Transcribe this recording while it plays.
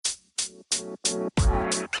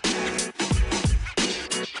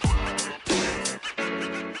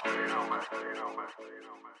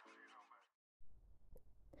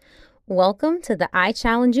Welcome to the I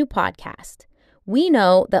Challenge You podcast. We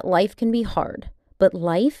know that life can be hard, but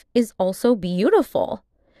life is also beautiful.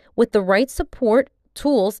 With the right support,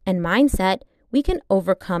 tools, and mindset, we can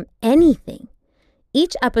overcome anything.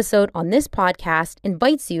 Each episode on this podcast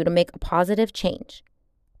invites you to make a positive change.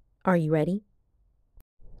 Are you ready?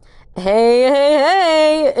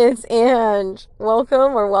 Hey, it's Ange.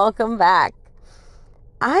 Welcome back.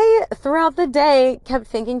 I, throughout the day, kept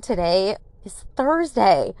thinking today is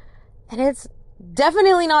Thursday. And it's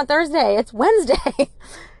definitely not Thursday. It's Wednesday.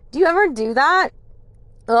 Do you ever do that?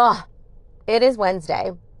 Ugh, it is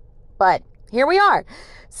Wednesday. But here we are.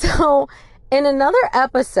 So in another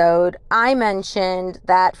episode, I mentioned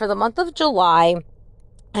that for the month of July,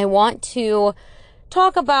 I want to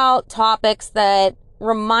talk about topics that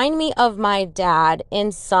remind me of my dad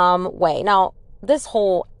in some way. Now, this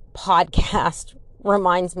whole podcast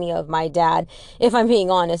reminds me of my dad, if I'm being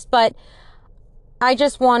honest, but I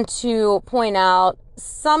just want to point out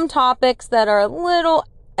some topics that are a little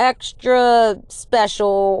extra special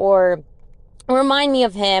or remind me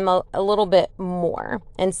of him a little bit more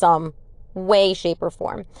in some way, shape, or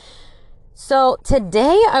form. So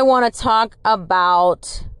today I want to talk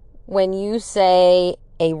about when you say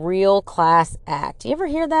a real class act. You ever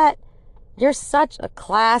hear that? You're such a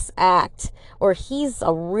class act, or he's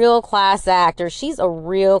a real class act, or she's a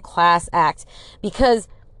real class act, because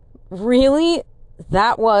really,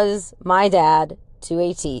 that was my dad to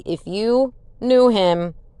a T. If you knew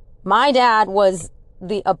him, my dad was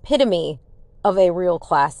the epitome of a real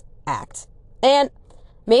class act. And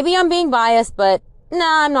maybe I'm being biased, but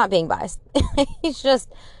nah, I'm not being biased. He's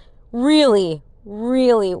just really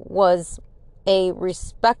was a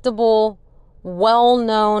respectable,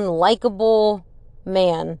 well-known, likable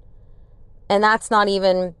man. And that's not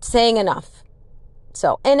even saying enough.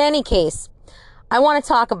 So, in any case, I want to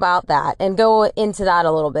talk about that and go into that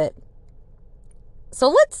a little bit. So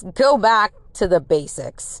let's go back to the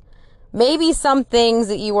basics. Maybe some things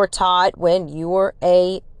that you were taught when you were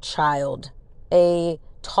a child, a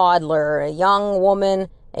toddler, a young woman,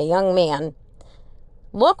 a young man.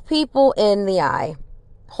 Look people in the eye.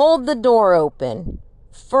 Hold the door open.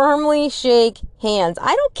 Firmly shake hands.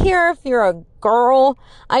 I don't care if you're a girl.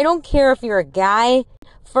 I don't care if you're a guy.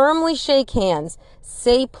 Firmly shake hands.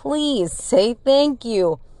 Say please. Say thank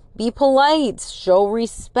you. Be polite. Show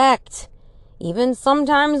respect. Even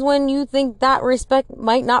sometimes when you think that respect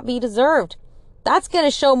might not be deserved. That's going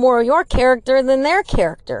to show more of your character than their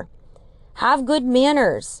character. Have good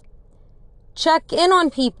manners. Check in on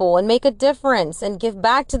people and make a difference and give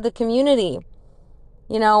back to the community.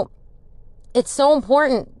 You know, it's so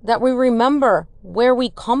important that we remember where we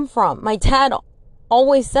come from. My dad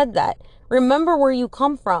always said that. Remember where you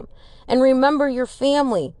come from. And remember your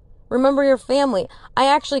family. Remember your family. I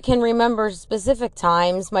actually can remember specific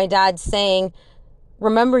times my dad saying,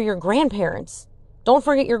 remember your grandparents. Don't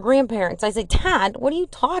forget your grandparents. I said, Dad, what are you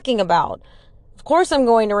talking about? Of course I'm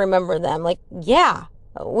going to remember them. Like, yeah.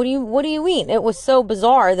 What do you mean? It was so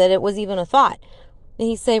bizarre that it was even a thought. And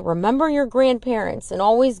he'd say, remember your grandparents and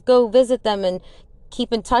always go visit them and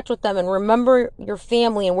keep in touch with them and remember your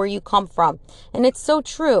family and where you come from. And it's so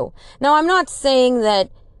true. Now, I'm not saying that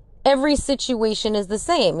every situation is the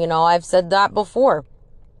same. You know, I've said that before.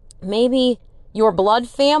 Maybe your blood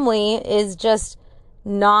family is just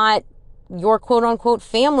not your quote unquote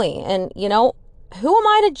family. And, you know, who am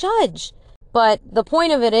I to judge? But the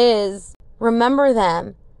point of it is, remember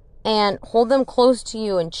them and hold them close to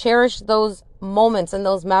you and cherish those moments and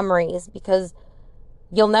those memories, because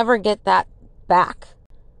you'll never get that back.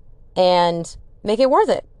 And make it worth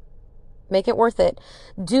it. Make it worth it.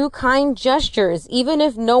 Do kind gestures, even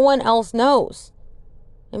if no one else knows.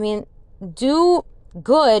 I mean, do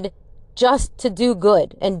good just to do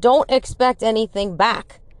good and don't expect anything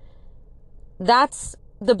back. That's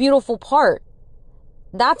the beautiful part.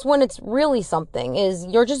 That's when it's really something, is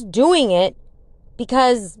you're just doing it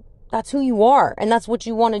because that's who you are and that's what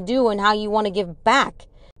you want to do and how you want to give back.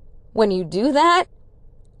 When you do that,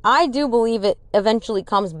 I do believe it eventually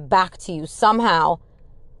comes back to you somehow,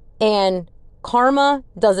 and karma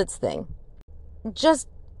does its thing. Just,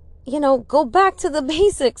 you know, go back to the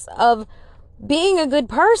basics of being a good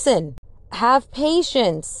person. Have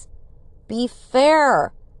patience. Be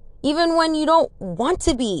fair. Even when you don't want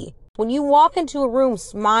to be. When you walk into a room,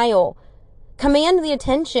 smile. Command the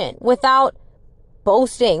attention without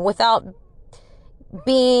boasting, without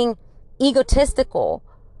being egotistical.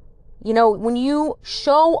 You know, when you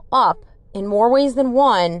show up in more ways than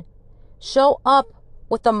one, show up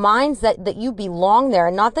with the mindset that you belong there.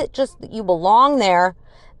 And not that just that you belong there,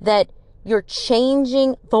 that you're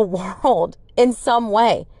changing the world in some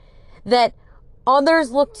way. That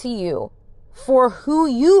others look to you for who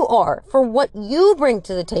you are, for what you bring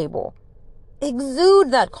to the table.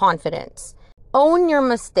 Exude that confidence. Own your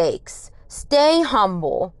mistakes. Stay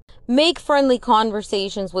humble. Make friendly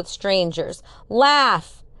conversations with strangers.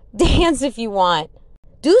 Laugh. Dance if you want.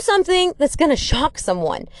 Do something that's going to shock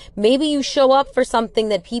someone. Maybe you show up for something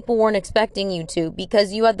that people weren't expecting you to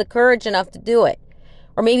because you had the courage enough to do it.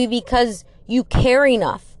 Or maybe because you care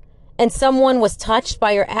enough and someone was touched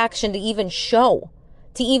by your action to even show.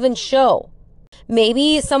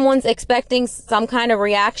 Maybe someone's expecting some kind of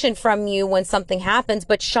reaction from you when something happens,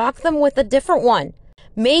 but shock them with a different one.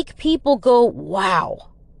 Make people go,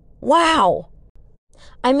 wow. Wow.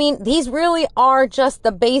 I mean, these really are just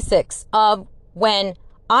the basics of when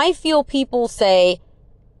I feel people say,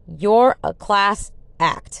 you're a class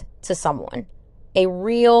act to someone. A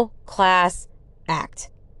real class act.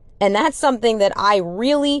 And that's something that I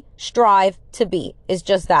really strive to be, is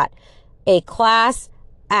just that. A class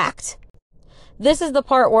act. This is the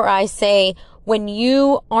part where I say, when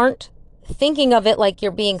you aren't thinking of it like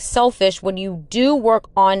you're being selfish, when you do work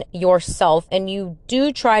on yourself and you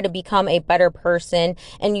do try to become a better person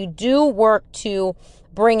and you do work to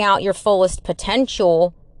bring out your fullest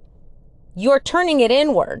potential, you're turning it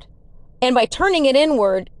inward. And by turning it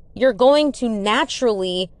inward, you're going to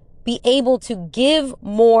naturally be able to give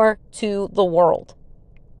more to the world.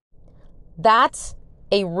 That's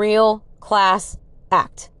a real class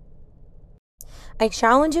act. I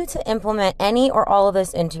challenge you to implement any or all of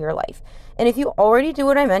this into your life. And if you already do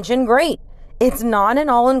what I mentioned, great. It's not an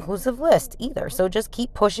all-inclusive list either. So just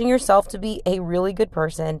keep pushing yourself to be a really good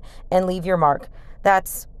person and leave your mark.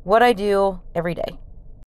 That's what I do every day.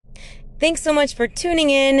 Thanks so much for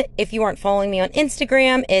tuning in. If you aren't following me on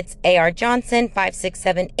Instagram, it's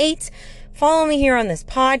ARJohnson5678. Follow me here on this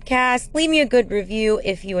podcast. Leave me a good review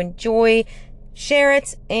if you enjoy. Share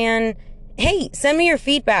it. And hey, send me your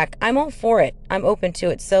feedback. I'm all for it. I'm open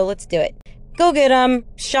to it. So let's do it. Go get them.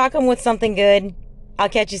 Shock them with something good. I'll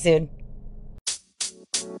catch you soon.